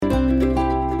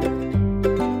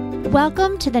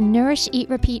Welcome to the Nourish, Eat,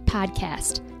 Repeat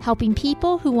podcast, helping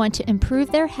people who want to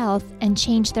improve their health and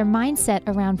change their mindset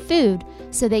around food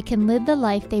so they can live the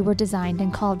life they were designed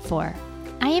and called for.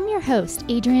 I am your host,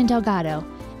 Adrienne Delgado,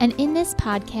 and in this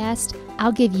podcast,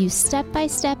 I'll give you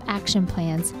step-by-step action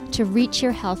plans to reach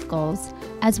your health goals,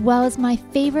 as well as my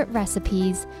favorite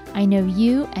recipes I know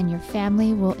you and your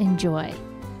family will enjoy.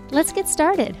 Let's get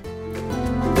started.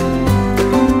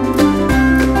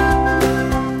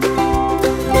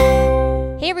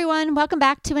 Hey everyone, welcome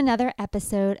back to another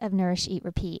episode of Nourish, Eat,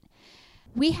 Repeat.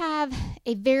 We have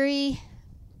a very,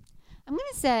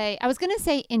 I was going to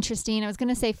say interesting, I was going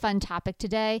to say fun topic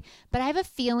today, but I have a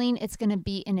feeling it's going to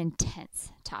be an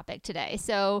intense topic today.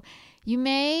 So you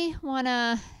may want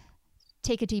to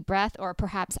take a deep breath, or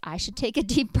perhaps I should take a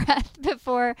deep breath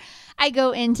before I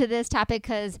go into this topic,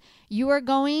 because you are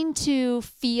going to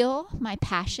feel my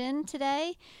passion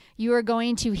today. You are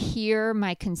going to hear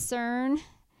my concern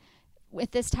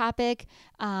with this topic,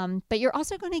 but you're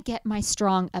also going to get my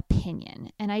strong opinion.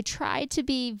 And I try to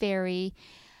be very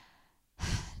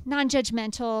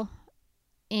non-judgmental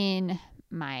in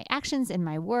my actions, in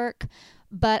my work,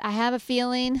 but I have a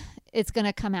feeling it's going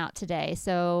to come out today.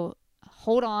 So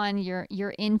hold on,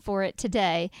 you're in for it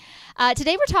today.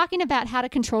 Today we're talking about how to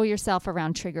control yourself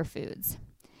around trigger foods.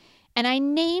 And I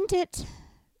named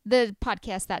the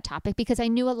podcast that topic because I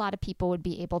knew a lot of people would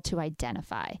be able to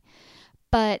identify.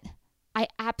 But I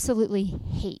absolutely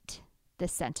hate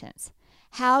this sentence.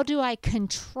 How do I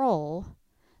control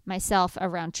myself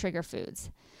around trigger foods?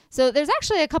 So there's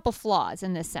actually a couple flaws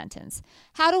in this sentence.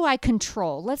 How do I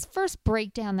control? Let's first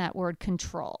break down that word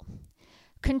control.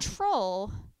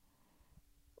 Control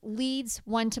leads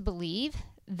one to believe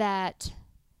that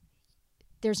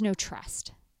there's no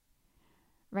trust,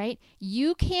 right?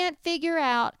 You can't figure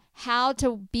out how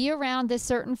to be around this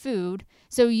certain food,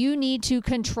 so you need to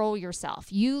control yourself.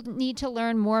 You need to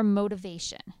learn more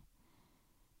motivation.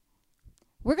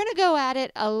 We're going to go at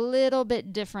it a little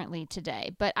bit differently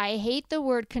today, but I hate the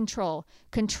word control.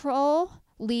 Control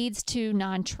leads to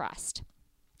non-trust.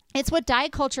 It's what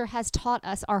diet culture has taught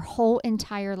us our whole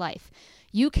entire life.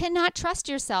 You cannot trust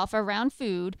yourself around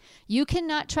food. You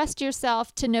cannot trust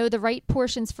yourself to know the right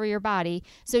portions for your body.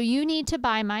 So you need to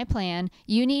buy my plan.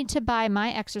 You need to buy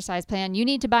my exercise plan. You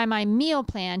need to buy my meal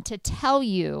plan to tell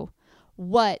you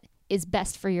what is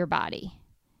best for your body.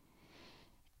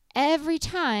 Every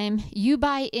time you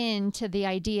buy into the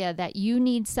idea that you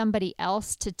need somebody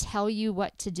else to tell you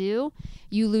what to do,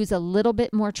 you lose a little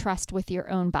bit more trust with your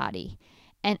own body.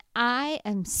 And I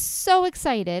am so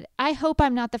excited. I hope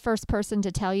I'm not the first person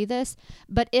to tell you this,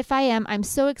 but if I am, I'm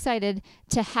so excited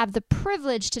to have the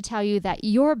privilege to tell you that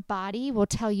your body will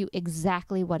tell you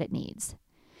exactly what it needs.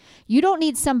 You don't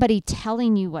need somebody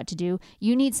telling you what to do.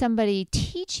 You need somebody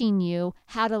teaching you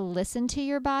how to listen to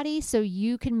your body so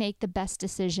you can make the best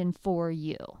decision for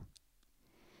you.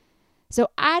 So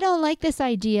I don't like this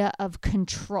idea of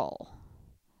control,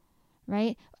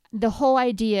 right? The whole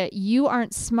idea you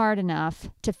aren't smart enough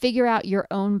to figure out your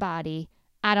own body,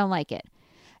 I don't like it.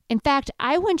 In fact,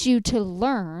 I want you to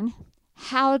learn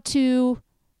how to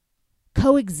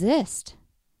coexist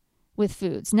with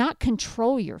foods, not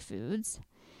control your foods.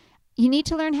 You need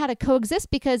to learn how to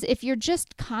coexist, because if you're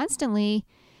just constantly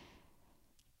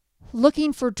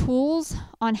looking for tools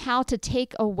on how to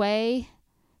take away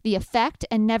the effect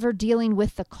and never dealing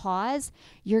with the cause,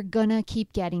 you're gonna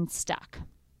keep getting stuck.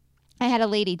 I had a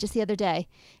lady just the other day.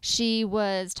 She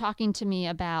was talking to me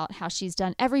about how she's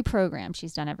done every program.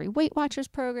 She's done every Weight Watchers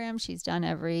program. She's done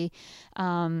every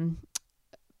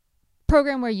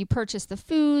program where you purchase the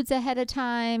foods ahead of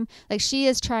time. Like, she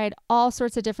has tried all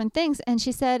sorts of different things. And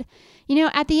she said,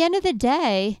 at the end of the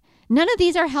day, none of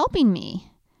these are helping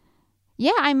me.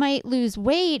 Yeah, I might lose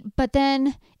weight, but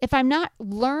then if I'm not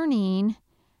learning,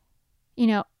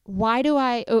 why do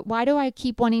I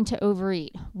keep wanting to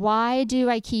overeat? Why do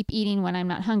I keep eating when I'm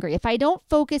not hungry? If I don't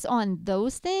focus on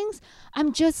those things,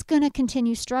 I'm just going to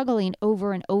continue struggling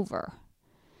over and over.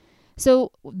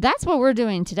 So that's what we're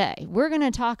doing today. We're going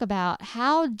to talk about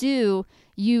how do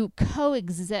you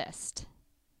coexist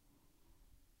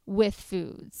with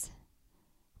foods.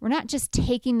 We're not just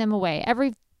taking them away.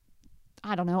 Every,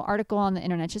 article on the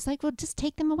internet, just like, well, just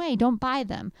take them away. Don't buy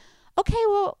them. Okay,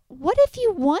 well, what if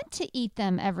you want to eat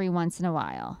them every once in a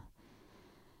while?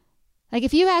 Like,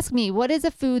 if you ask me, what is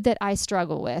a food that I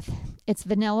struggle with? It's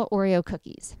vanilla Oreo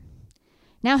cookies.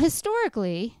 Now,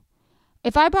 historically,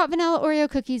 if I brought vanilla Oreo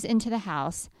cookies into the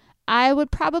house, I would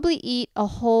probably eat a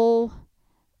whole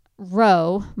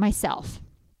row myself.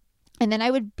 And then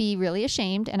I would be really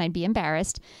ashamed and I'd be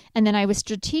embarrassed. And then I would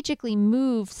strategically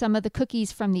move some of the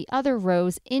cookies from the other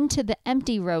rows into the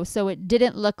empty row so it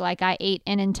didn't look like I ate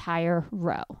an entire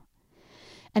row.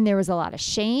 And there was a lot of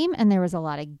shame and there was a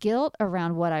lot of guilt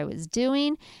around what I was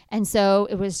doing. And so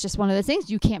it was just one of those things.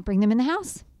 You can't bring them in the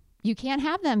house. You can't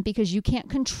have them because you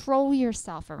can't control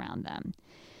yourself around them.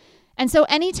 And so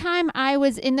anytime I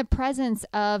was in the presence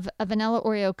of a vanilla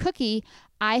Oreo cookie,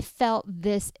 I felt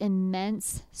this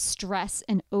immense stress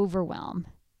and overwhelm.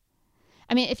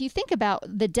 I mean, if you think about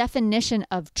the definition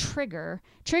of trigger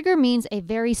means a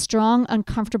very strong,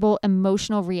 uncomfortable,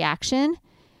 emotional reaction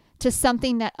to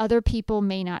something that other people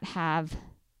may not have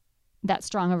that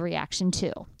strong of a reaction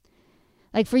to.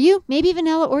 Like for you, maybe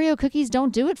vanilla Oreo cookies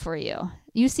don't do it for you.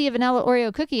 You see a vanilla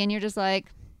Oreo cookie and you're just like,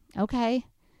 okay.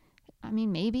 I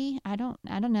mean, maybe, I don't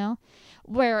know.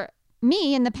 Where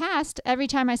me in the past, every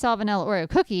time I saw a vanilla Oreo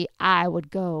cookie, I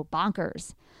would go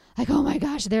bonkers. Like, oh my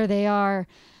gosh, there they are.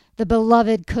 The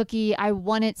beloved cookie. I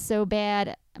want it so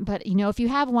bad. But if you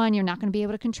have one, you're not going to be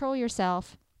able to control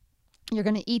yourself. You're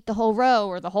going to eat the whole row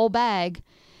or the whole bag.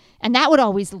 And that would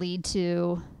always lead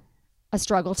to a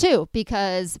struggle too,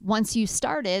 because once you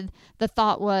started, the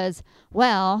thought was,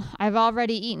 well, I've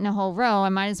already eaten a whole row. I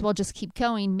might as well just keep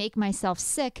going, make myself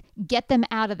sick, get them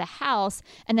out of the house,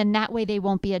 and then that way they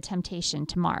won't be a temptation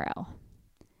tomorrow.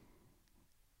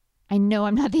 I know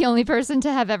I'm not the only person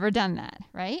to have ever done that,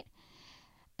 right?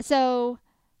 So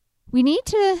we need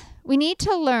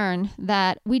to learn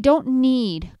that we don't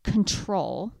need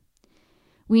control.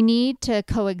 We need to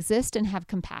coexist and have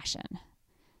compassion.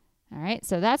 All right,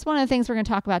 so that's one of the things we're going to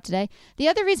talk about today. The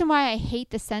other reason why I hate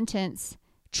the sentence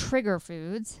trigger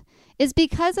foods is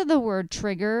because of the word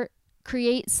trigger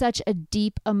creates such a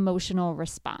deep emotional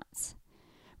response,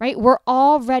 right? We're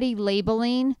already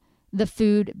labeling the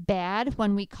food bad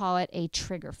when we call it a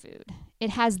trigger food.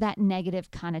 It has that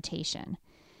negative connotation.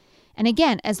 And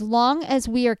again, as long as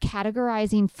we are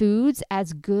categorizing foods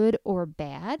as good or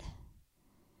bad,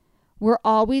 we're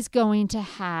always going to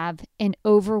have an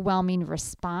overwhelming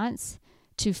response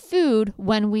to food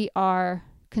when we are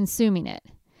consuming it,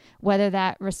 whether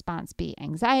that response be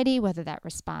anxiety, whether that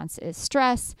response is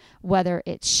stress, whether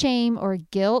it's shame or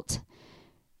guilt.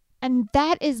 And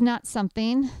that is not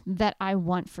something that I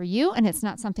want for you, and it's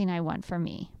not something I want for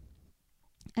me.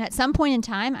 And at some point in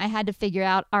time, I had to figure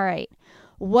out, all right,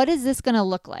 what is this going to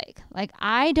look like? Like,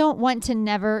 I don't want to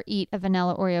never eat a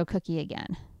vanilla Oreo cookie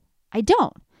again. I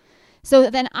don't.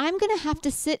 So then I'm going to have to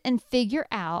sit and figure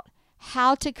out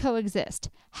how to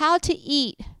coexist, how to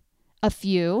eat a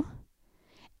few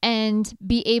and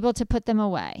be able to put them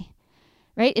away,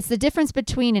 right? It's the difference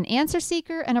between an answer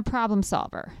seeker and a problem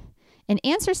solver. An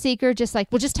answer seeker just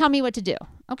like, well, just tell me what to do.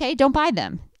 Okay, don't buy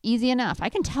them. Easy enough. I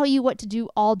can tell you what to do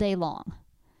all day long.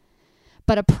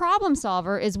 But a problem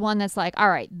solver is one that's like, all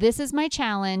right, this is my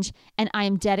challenge and I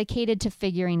am dedicated to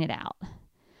figuring it out.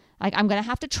 Like, I'm going to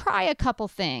have to try a couple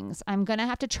things. I'm going to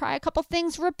have to try a couple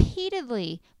things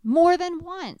repeatedly, more than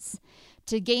once,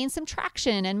 to gain some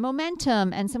traction and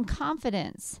momentum and some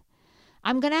confidence.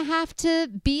 I'm going to have to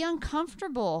be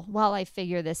uncomfortable while I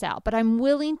figure this out, but I'm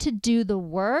willing to do the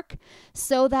work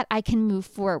so that I can move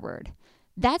forward.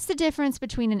 That's the difference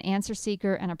between an answer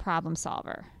seeker and a problem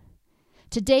solver.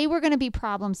 Today, we're going to be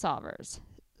problem solvers.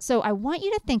 So I want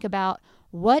you to think about,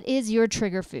 what is your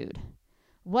trigger food?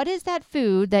 What is that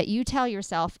food that you tell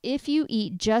yourself, if you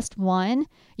eat just one,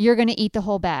 you're going to eat the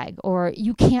whole bag, or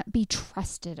you can't be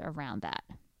trusted around that?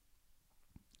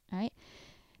 All right.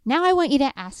 Now I want you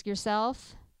to ask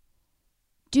yourself,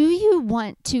 do you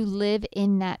want to live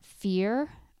in that fear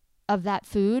of that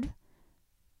food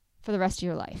for the rest of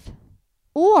your life?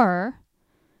 Or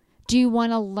do you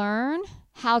want to learn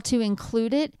how to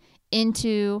include it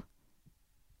into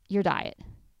your diet,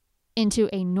 into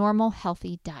a normal,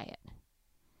 healthy diet?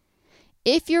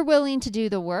 If you're willing to do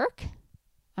the work,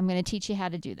 I'm going to teach you how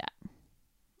to do that.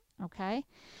 Okay?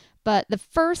 But the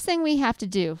first thing we have to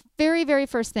do, very, very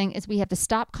first thing, is we have to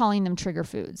stop calling them trigger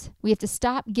foods. We have to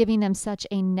stop giving them such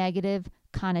a negative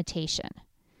connotation.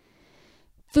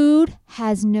 Food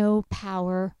has no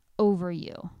power over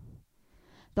you.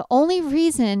 The only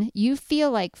reason you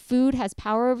feel like food has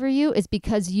power over you is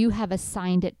because you have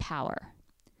assigned it power.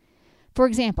 For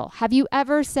example, have you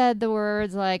ever said the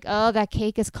words like, oh, that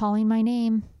cake is calling my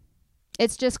name?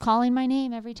 It's just calling my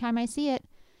name every time I see it.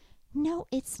 No,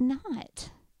 it's not.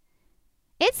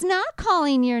 It's not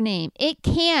calling your name. It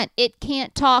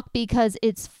can't talk because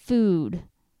it's food.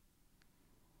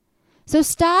 So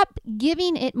stop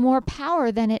giving it more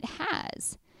power than it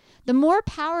has. The more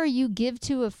power you give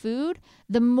to a food,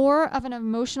 the more of an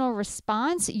emotional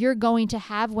response you're going to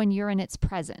have when you're in its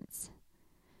presence.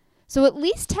 So at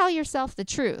least tell yourself the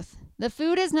truth. The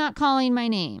food is not calling my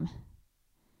name,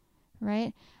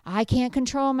 right? I can't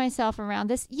control myself around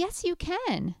this. Yes, you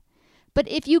can. But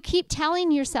if you keep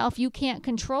telling yourself you can't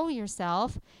control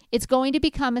yourself, it's going to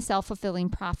become a self-fulfilling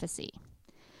prophecy.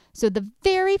 So the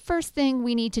very first thing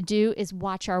we need to do is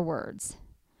watch our words.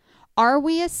 Are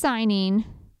we assigning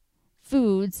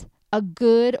foods a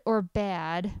good or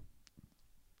bad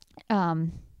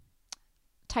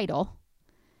title?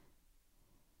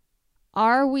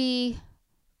 Are we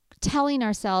telling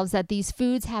ourselves that these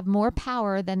foods have more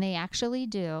power than they actually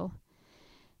do?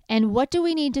 And what do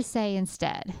we need to say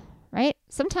instead, right?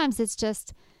 Sometimes it's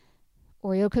just,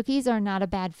 Oreo cookies are not a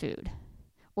bad food.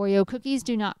 Oreo cookies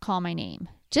do not call my name.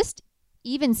 Just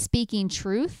even speaking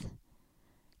truth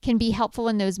can be helpful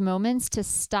in those moments to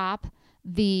stop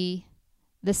the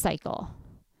cycle.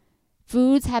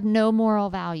 Foods have no moral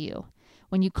value.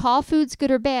 When you call foods good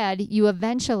or bad, you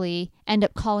eventually end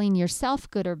up calling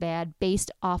yourself good or bad based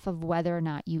off of whether or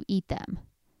not you eat them.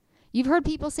 You've heard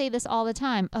people say this all the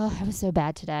time. Oh, I was so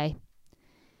bad today.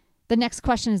 The next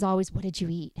question is always, what did you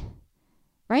eat?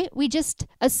 Right? We just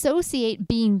associate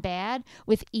being bad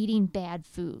with eating bad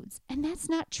foods. And that's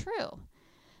not true.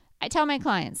 I tell my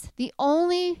clients, the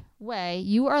only way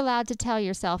you are allowed to tell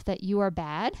yourself that you are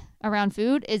bad around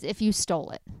food is if you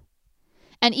stole it.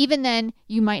 And even then,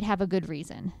 you might have a good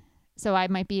reason. So I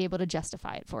might be able to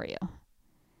justify it for you.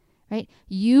 Right?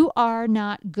 You are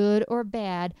not good or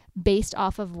bad based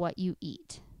off of what you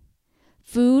eat.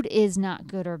 Food is not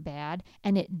good or bad,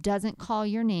 and it doesn't call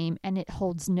your name, and it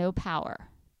holds no power.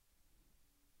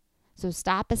 So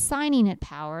stop assigning it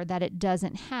power that it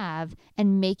doesn't have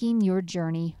and making your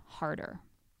journey harder.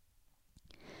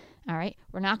 All right?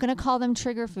 We're not going to call them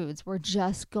trigger foods. We're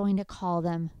just going to call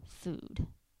them food.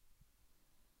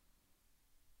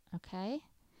 Okay?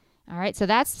 All right, so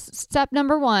that's step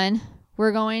number 1.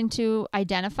 We're going to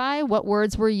identify what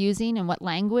words we're using and what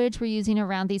language we're using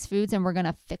around these foods, and we're going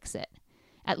to fix it.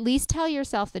 At least tell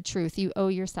yourself the truth. You owe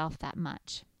yourself that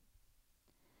much.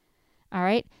 All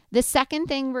right, the second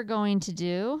thing we're going to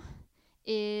do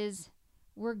is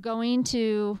we're going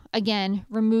to, again,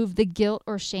 remove the guilt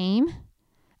or shame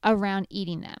around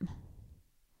eating them.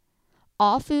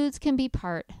 All foods can be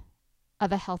part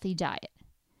of a healthy diet.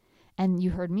 And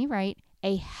you heard me right,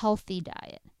 a healthy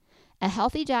diet. A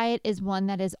healthy diet is one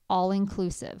that is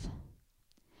all-inclusive.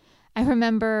 I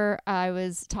remember I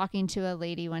was talking to a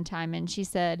lady one time, and she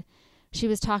said she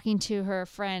was talking to her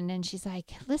friend, and she's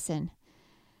like, listen,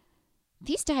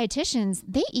 these dietitians,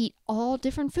 they eat all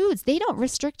different foods. They don't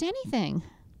restrict anything.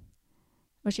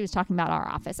 Well, she was talking about our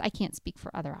office. I can't speak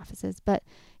for other offices, but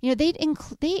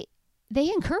they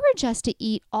encourage us to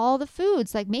eat all the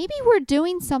foods. Like maybe we're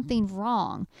doing something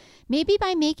wrong. Maybe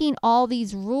by making all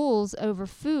these rules over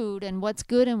food and what's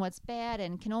good and what's bad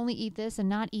and can only eat this and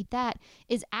not eat that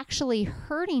is actually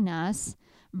hurting us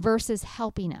versus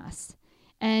helping us.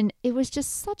 And it was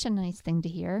just such a nice thing to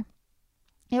hear.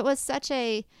 It was such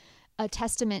a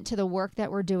testament to the work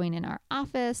that we're doing in our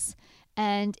office.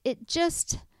 And it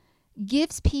just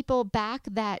gives people back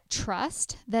that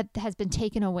trust that has been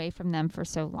taken away from them for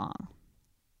so long.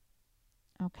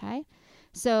 Okay,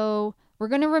 so we're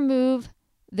going to remove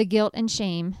the guilt and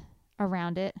shame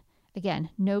around it.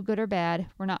 Again, no good or bad.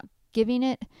 We're not giving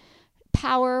it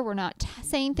power. We're not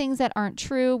saying things that aren't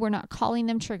true. We're not calling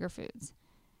them trigger foods.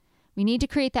 We need to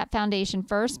create that foundation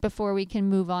first before we can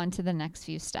move on to the next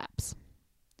few steps.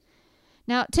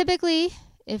 Now, typically,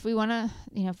 if we want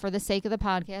to, for the sake of the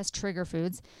podcast, trigger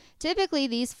foods, typically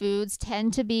these foods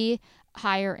tend to be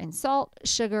higher in salt,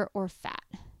 sugar, or fat.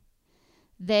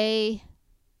 They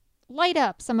light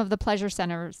up some of the pleasure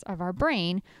centers of our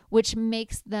brain, which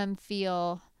makes them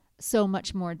feel so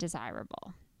much more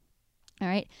desirable. All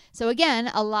right. So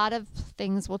again, a lot of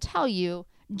things will tell you,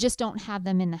 just don't have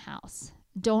them in the house.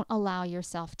 Don't allow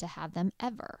yourself to have them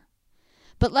ever.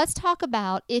 But let's talk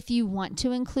about if you want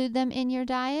to include them in your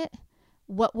diet,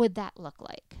 what would that look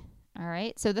like? All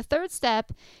right. So the third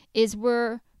step is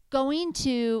we're going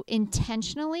to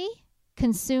intentionally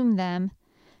consume them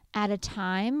at a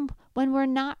time when we're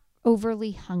not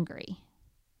overly hungry.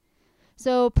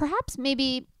 So perhaps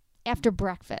maybe after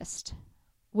breakfast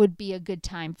would be a good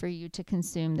time for you to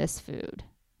consume this food.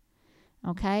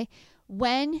 Okay?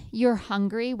 When you're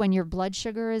hungry, when your blood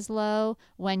sugar is low,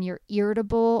 when you're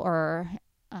irritable or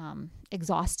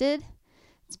exhausted,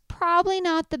 it's probably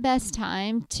not the best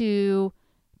time to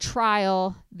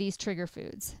trial these trigger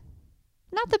foods.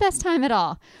 Not the best time at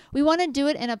all. We want to do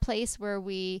it in a place where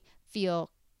we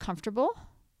feel comfortable,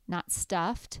 not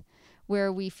stuffed,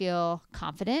 where we feel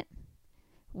confident.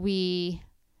 We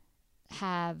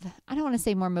have, I don't want to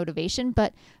say more motivation,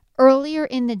 but earlier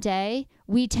in the day,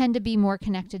 we tend to be more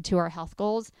connected to our health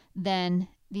goals than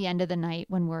the end of the night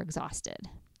when we're exhausted.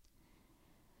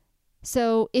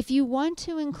 So if you want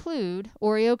to include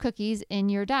Oreo cookies in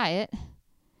your diet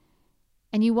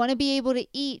and you want to be able to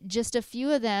eat just a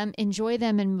few of them, enjoy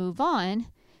them, and move on,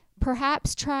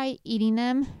 perhaps try to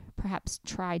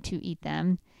eat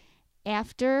them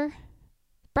after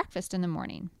breakfast in the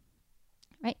morning,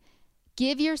 right?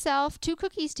 Give yourself 2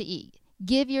 cookies to eat.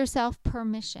 Give yourself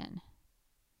permission.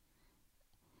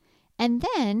 And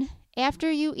then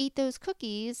after you eat those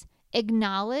cookies,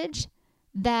 acknowledge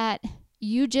that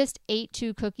you just ate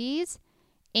 2 cookies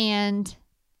and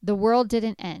the world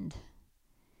didn't end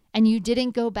and you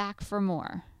didn't go back for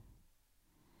more.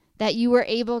 That you were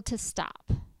able to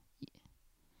stop.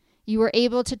 You were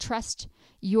able to trust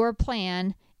your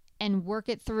plan and work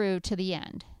it through to the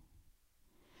end.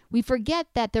 We forget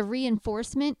that the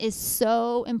reinforcement is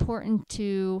so important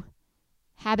to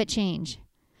habit change.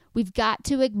 We've got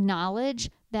to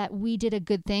acknowledge that we did a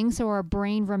good thing so our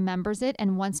brain remembers it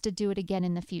and wants to do it again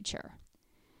in the future.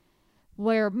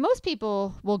 Where most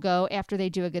people will go after they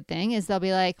do a good thing is they'll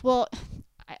be like, well,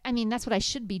 I mean, that's what I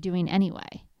should be doing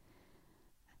anyway.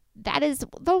 That is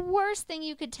the worst thing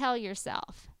you could tell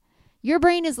yourself. Your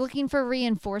brain is looking for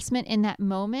reinforcement in that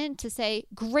moment to say,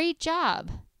 great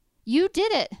job. You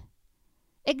did it.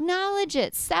 Acknowledge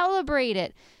it. Celebrate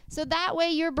it. So that way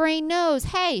your brain knows,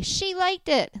 hey, she liked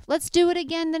it. Let's do it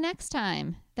again the next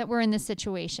time that we're in this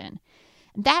situation.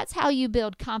 That's how you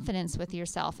build confidence with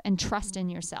yourself and trust in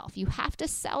yourself. You have to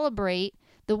celebrate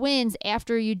the wins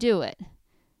after you do it.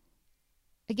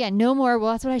 Again, no more,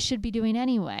 well, that's what I should be doing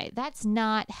anyway. That's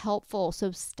not helpful,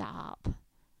 so stop.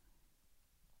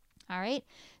 All right?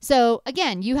 So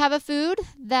again, you have a food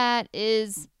that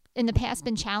is in the past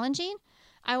been challenging.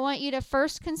 I want you to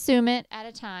first consume it at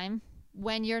a time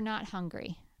when you're not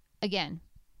hungry. Again,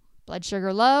 blood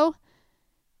sugar low,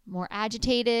 more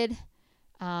agitated,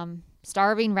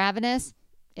 starving, ravenous,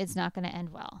 it's not going to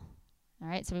end well. All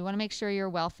right? So we want to make sure you're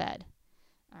well fed.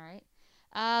 All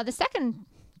right? The second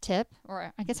tip,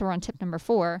 or I guess we're on tip number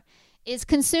 4, is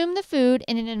consume the food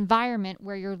in an environment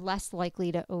where you're less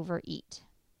likely to overeat.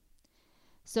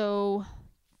 So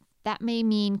that may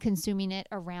mean consuming it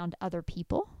around other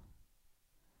people,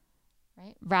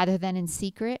 right? Rather than in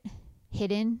secret,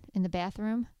 hidden in the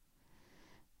bathroom.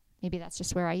 Maybe that's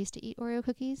just where I used to eat Oreo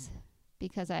cookies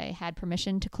because I had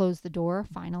permission to close the door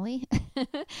finally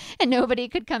and nobody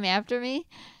could come after me,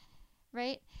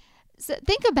 right? So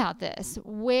think about this.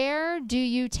 Where do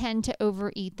you tend to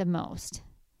overeat the most?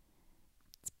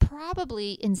 It's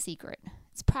probably in secret.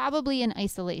 It's probably in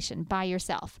isolation by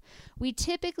yourself. We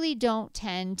typically don't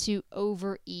tend to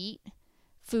overeat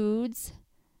foods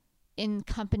in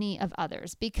company of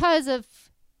others because of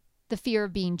the fear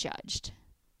of being judged.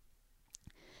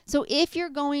 So if you're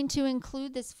going to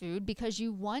include this food because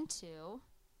you want to,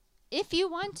 if you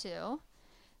want to,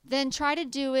 then try to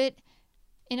do it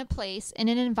in a place, in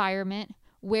an environment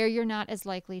where you're not as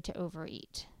likely to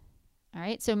overeat. All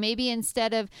right. So maybe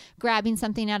instead of grabbing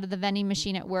something out of the vending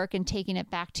machine at work and taking it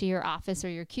back to your office or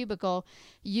your cubicle,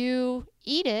 you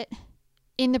eat it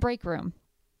in the break room.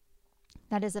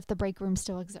 That is, if the break room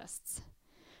still exists,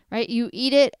 right? You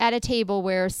eat it at a table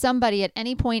where somebody at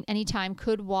any point, anytime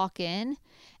could walk in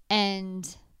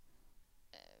and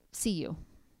see you,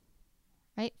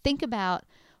 right? Think about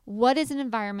what is an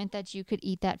environment that you could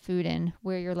eat that food in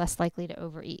where you're less likely to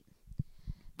overeat.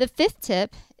 The 5th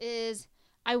tip is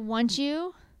I want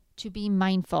you to be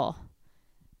mindful.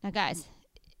 Now, guys,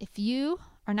 if you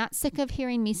are not sick of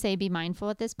hearing me say be mindful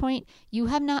at this point, you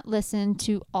have not listened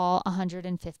to all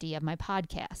 150 of my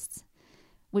podcasts,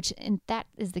 which, if that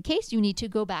is the case, you need to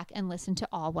go back and listen to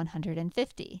all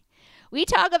 150. We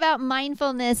talk about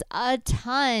mindfulness a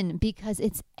ton because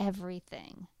it's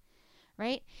everything,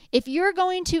 right? If you're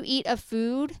going to eat a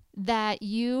food that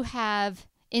you have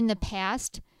in the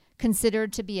past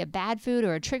considered to be a bad food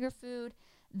or a trigger food,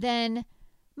 then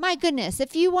my goodness,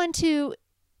 if you want to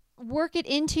work it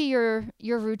into your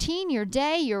routine, your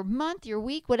day, your month, your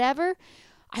week, whatever,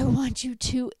 I want you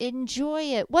to enjoy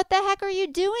it. What the heck are you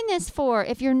doing this for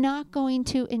if you're not going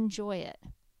to enjoy it?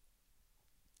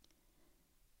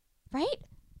 Right?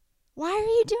 Why are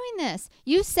you doing this?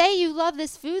 You say you love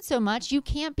this food so much, you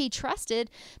can't be trusted,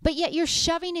 but yet you're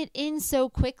shoving it in so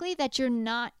quickly that you're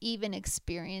not even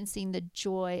experiencing the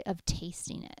joy of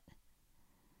tasting it.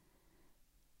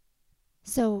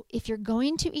 So if you're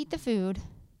going to eat the food,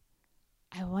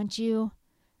 I want you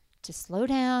to slow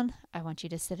down. I want you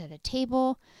to sit at a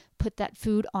table, put that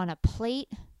food on a plate.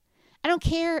 I don't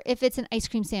care if it's an ice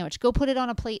cream sandwich. Go put it on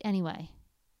a plate anyway,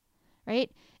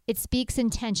 right? It speaks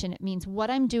intention. It means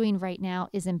what I'm doing right now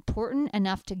is important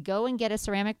enough to go and get a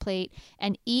ceramic plate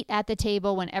and eat at the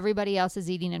table when everybody else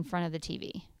is eating in front of the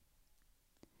TV.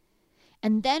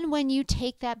 And then when you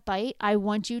take that bite, I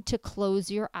want you to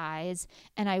close your eyes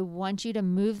and I want you to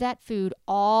move that food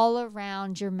all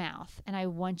around your mouth and I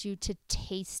want you to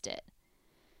taste it.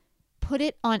 Put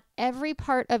it on every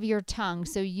part of your tongue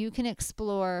so you can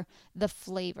explore the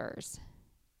flavors.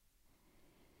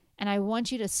 And I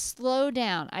want you to slow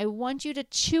down. I want you to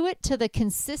chew it to the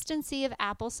consistency of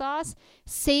applesauce,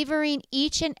 savoring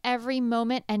each and every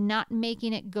moment and not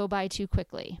making it go by too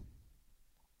quickly.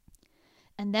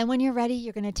 And then when you're ready,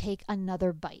 you're going to take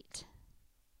another bite.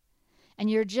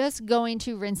 And you're just going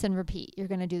to rinse and repeat. You're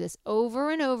going to do this over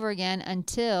and over again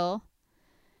until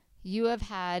you have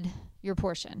had your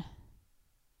portion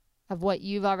of what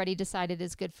you've already decided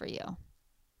is good for you.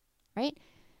 Right?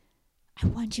 I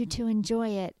want you to enjoy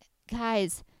it.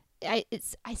 Guys, I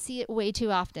see it way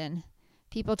too often.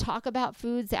 People talk about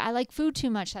foods. I like food too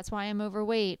much. That's why I'm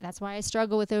overweight. That's why I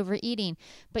struggle with overeating.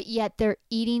 But yet they're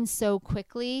eating so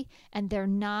quickly and they're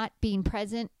not being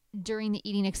present during the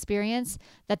eating experience,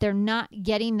 that they're not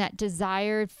getting that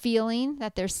desired feeling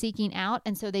that they're seeking out.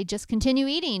 And so they just continue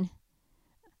eating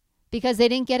because they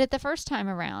didn't get it the first time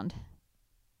around.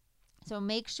 So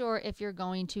make sure if you're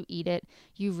going to eat it,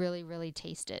 you really, really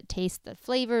taste it. Taste the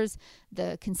flavors,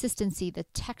 the consistency, the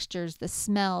textures, the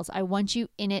smells. I want you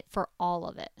in it for all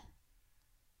of it.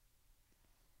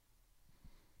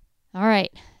 All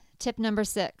right. Tip number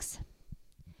 6.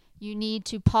 You need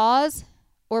to pause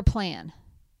or plan.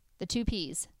 The 2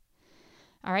 Ps.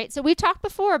 All right. So we talked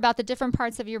before about the different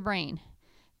parts of your brain.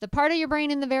 The part of your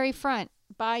brain in the very front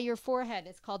by your forehead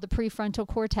is called the prefrontal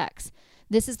cortex.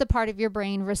 This is the part of your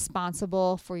brain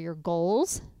responsible for your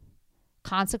goals,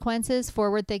 consequences,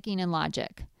 forward thinking, and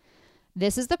logic.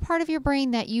 This is the part of your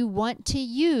brain that you want to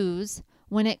use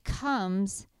when it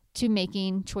comes to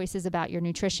making choices about your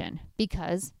nutrition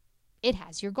because it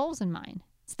has your goals in mind.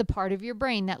 It's the part of your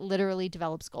brain that literally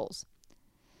develops goals.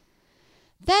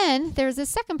 Then there's a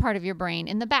second part of your brain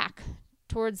in the back,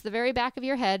 towards the very back of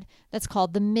your head, that's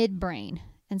called the midbrain.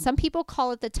 And some people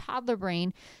call it the toddler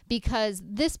brain because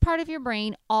this part of your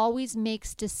brain always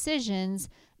makes decisions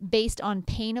based on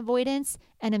pain avoidance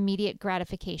and immediate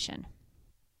gratification.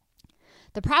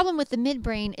 The problem with the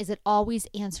midbrain is it always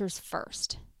answers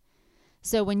first.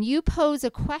 So when you pose a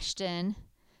question,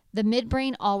 the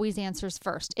midbrain always answers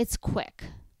first. It's quick.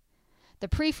 The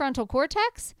prefrontal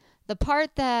cortex, the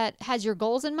part that has your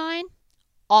goals in mind,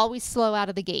 always slow out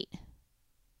of the gate.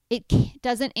 It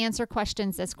doesn't answer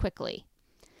questions as quickly.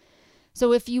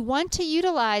 So if you want to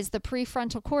utilize the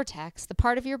prefrontal cortex, the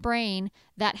part of your brain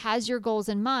that has your goals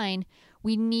in mind,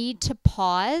 we need to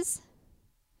pause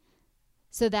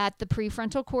so that the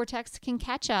prefrontal cortex can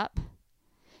catch up,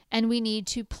 and we need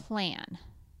to plan.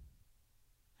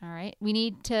 All right? We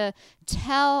need to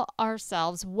tell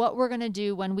ourselves what we're going to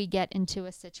do when we get into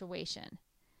a situation.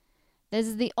 This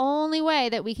is the only way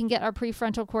that we can get our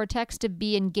prefrontal cortex to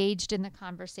be engaged in the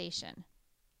conversation.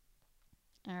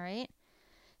 All right?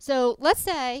 So let's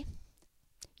say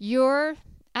you're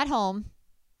at home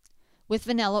with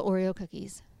vanilla Oreo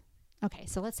cookies. Okay,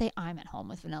 so let's say I'm at home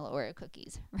with vanilla Oreo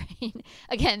cookies, right?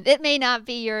 Again, it may not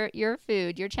be your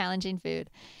food, your challenging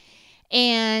food.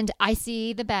 And I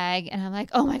see the bag and I'm like,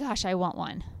 oh my gosh, I want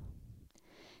one.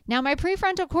 Now my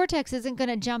prefrontal cortex isn't going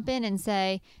to jump in and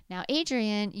say, now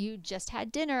Adrienne, you just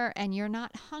had dinner and you're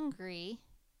not hungry.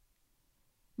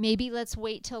 Maybe let's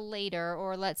wait till later,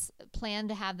 or let's plan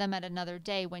to have them at another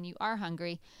day when you are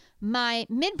hungry. My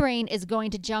midbrain is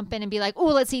going to jump in and be like, oh,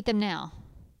 let's eat them now.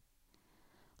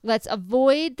 Let's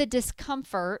avoid the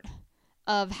discomfort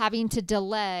of having to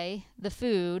delay the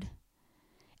food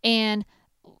and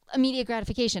immediate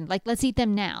gratification. Like, let's eat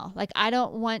them now. Like, I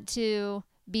don't want to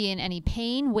be in any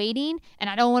pain waiting,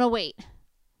 and I don't want to wait.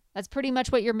 That's pretty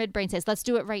much what your midbrain says. Let's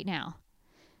do it right now.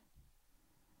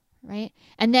 Right?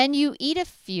 And then you eat a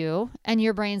few and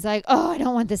your brain's like, oh, I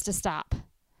don't want this to stop.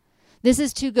 This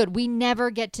is too good. We never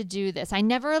get to do this. I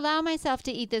never allow myself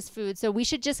to eat this food. So we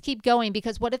should just keep going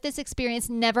because what if this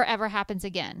experience never, ever happens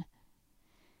again?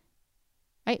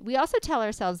 Right? We also tell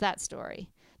ourselves that story.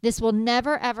 This will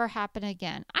never, ever happen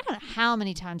again. I don't know how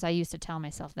many times I used to tell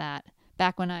myself that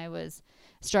back when I was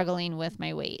struggling with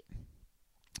my weight.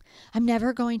 I'm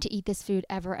never going to eat this food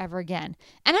ever, ever again.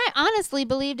 And I honestly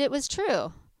believed it was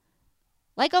true.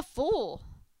 Like a fool.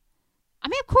 I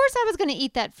mean, of course I was going to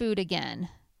eat that food again.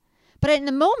 But in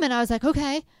the moment, I was like,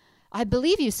 okay, I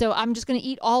believe you. So I'm just going to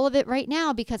eat all of it right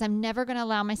now because I'm never going to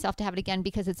allow myself to have it again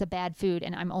because it's a bad food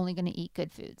and I'm only going to eat good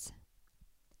foods.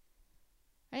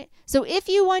 Right? right? So if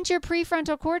you want your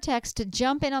prefrontal cortex to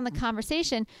jump in on the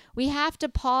conversation, we have to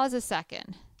pause a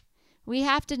second. We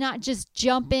have to not just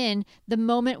jump in the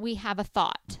moment we have a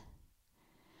thought.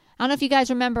 I don't know if you guys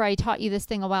remember, I taught you this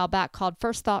thing a while back called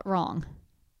first thought wrong.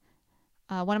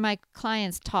 One of my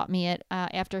clients taught me it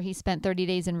after he spent 30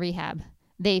 days in rehab.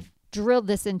 They drilled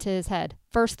this into his head.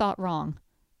 First thought wrong.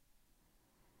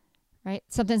 Right?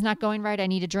 Something's not going right. I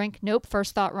need a drink. Nope.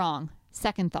 First thought wrong.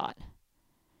 Second thought.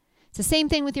 It's the same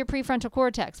thing with your prefrontal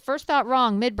cortex. First thought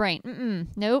wrong. Midbrain.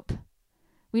 Nope.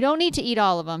 We don't need to eat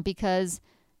all of them because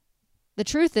the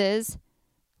truth is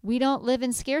we don't live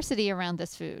in scarcity around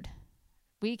this food.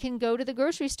 We can go to the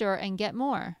grocery store and get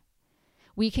more.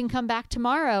 We can come back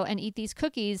tomorrow and eat these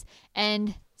cookies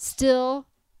and still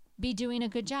be doing a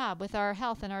good job with our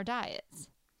health and our diets.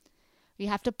 We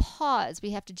have to pause.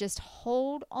 We have to just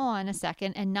hold on a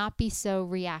second and not be so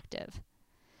reactive.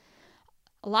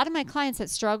 A lot of my clients that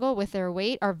struggle with their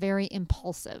weight are very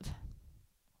impulsive.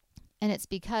 And it's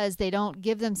because they don't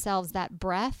give themselves that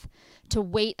breath to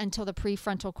wait until the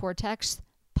prefrontal cortex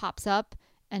pops up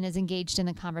and is engaged in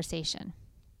the conversation.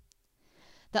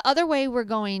 The other way we're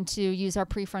going to use our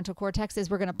prefrontal cortex is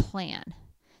we're going to plan.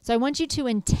 So I want you to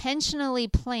intentionally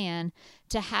plan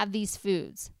to have these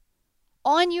foods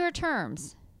on your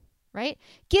terms, right?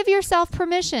 Give yourself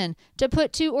permission to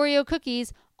put 2 Oreo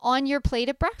cookies on your plate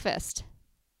at breakfast.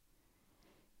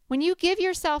 When you give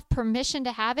yourself permission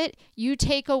to have it, you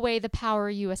take away the power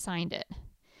you assigned it.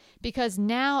 Because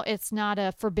now it's not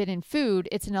a forbidden food,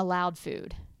 it's an allowed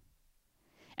food.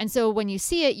 And so when you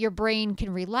see it, your brain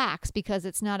can relax because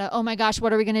it's not a, oh my gosh,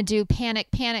 what are we going to do?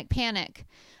 Panic, panic, panic.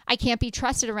 I can't be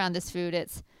trusted around this food.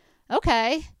 It's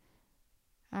okay.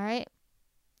 All right.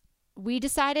 We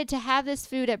decided to have this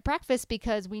food at breakfast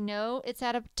because we know it's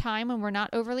at a time when we're not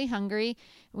overly hungry.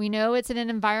 We know it's in an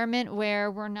environment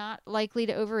where we're not likely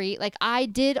to overeat. Like I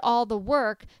did all the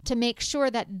work to make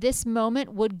sure that this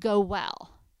moment would go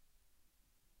well.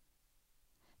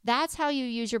 That's how you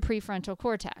use your prefrontal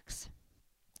cortex.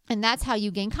 And that's how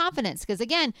you gain confidence. Because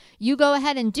again, you go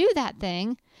ahead and do that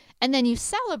thing and then you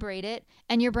celebrate it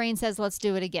and your brain says, let's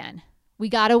do it again. We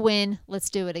got to win. Let's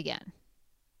do it again.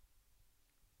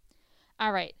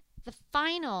 All right. The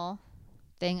final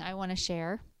thing I want to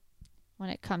share when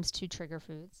it comes to trigger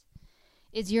foods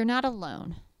is you're not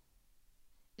alone.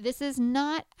 This is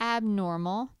not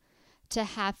abnormal to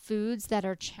have foods that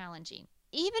are challenging.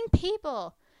 Even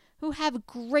people who have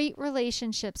great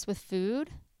relationships with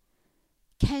food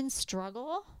can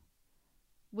struggle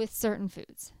with certain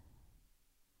foods.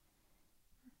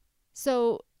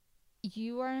 So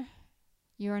you are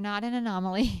not an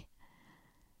anomaly.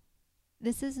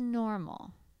 This is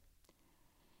normal.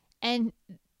 And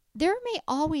there may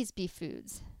always be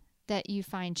foods that you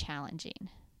find challenging.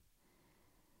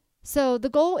 So the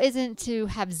goal isn't to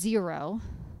have 0.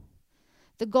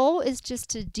 The goal is just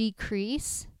to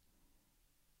decrease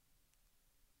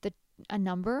a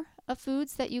number of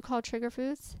foods that you call trigger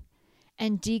foods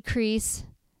and decrease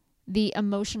the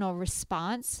emotional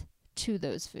response to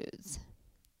those foods.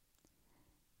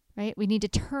 Right? We need to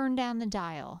turn down the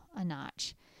dial a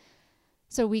notch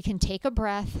so we can take a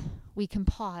breath, we can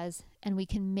pause, and we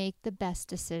can make the best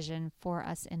decision for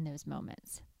us in those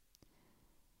moments.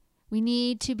 We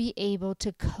need to be able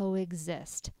to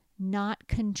coexist, not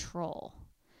control.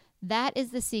 That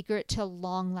is the secret to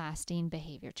long-lasting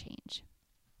behavior change.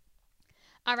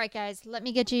 All right, guys, let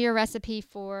me get you your recipe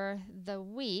for the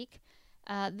week.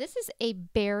 This is a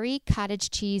berry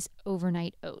cottage cheese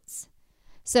overnight oats.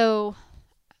 So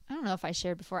I don't know if I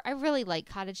shared before. I really like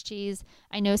cottage cheese.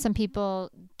 I know some people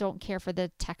don't care for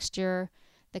the texture,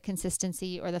 the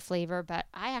consistency, or the flavor, but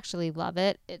I actually love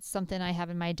it. It's something I have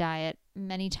in my diet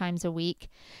many times a week.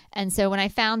 And so when I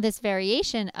found this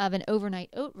variation of an overnight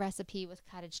oat recipe with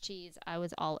cottage cheese, I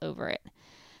was all over it.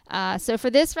 So for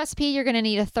this recipe, you're going to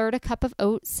need 1/3 cup of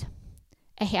oats,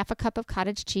 1/2 cup of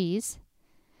cottage cheese,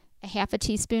 1/2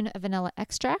 teaspoon of vanilla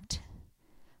extract,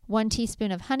 1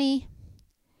 teaspoon of honey,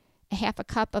 1/2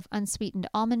 cup of unsweetened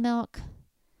almond milk,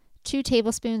 2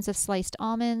 tablespoons of sliced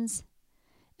almonds,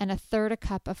 and 1/3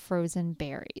 cup of frozen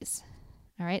berries.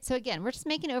 All right. So again, we're just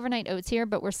making overnight oats here,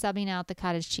 but we're subbing out the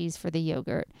cottage cheese for the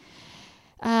yogurt.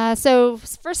 So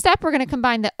first step, we're going to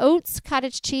combine the oats,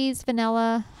 cottage cheese,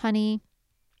 vanilla, honey,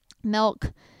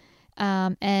 milk,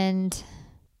 and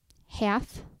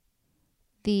half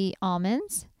the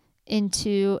almonds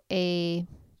into a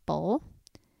bowl.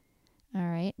 All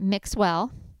right, mix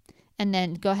well, and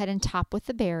then go ahead and top with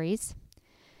the berries.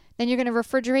 Then you're going to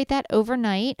refrigerate that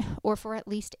overnight or for at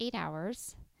least 8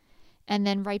 hours. And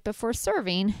then right before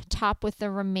serving, top with the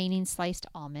remaining sliced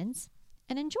almonds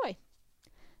and enjoy.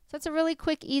 So it's a really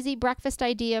quick, easy breakfast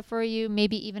idea for you,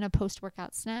 maybe even a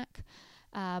post-workout snack.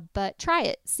 But try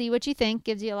it. See what you think.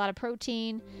 Gives you a lot of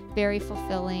protein, very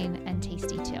fulfilling, and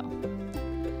tasty too.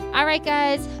 All right,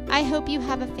 guys. I hope you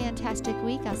have a fantastic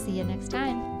week. I'll see you next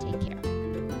time. Take care.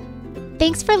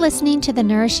 Thanks for listening to the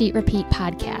Nourish, Eat, Repeat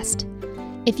podcast.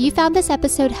 If you found this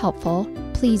episode helpful,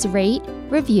 please rate,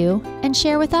 review, and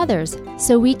share with others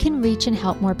so we can reach and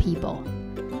help more people.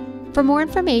 For more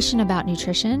information about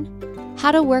nutrition, how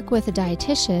to work with a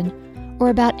dietitian, or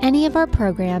about any of our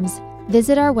programs,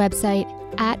 visit our website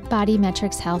at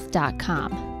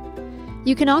bodymetricshealth.com.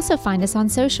 You can also find us on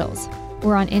socials.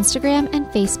 We're on Instagram and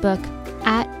Facebook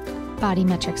at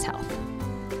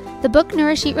bodymetricshealth. The book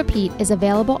Nourish, Eat, Repeat is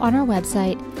available on our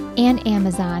website and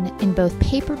Amazon in both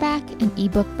paperback and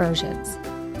ebook versions.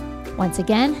 Once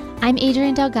again, I'm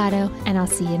Adrienne Delgado, and I'll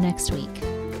see you next week.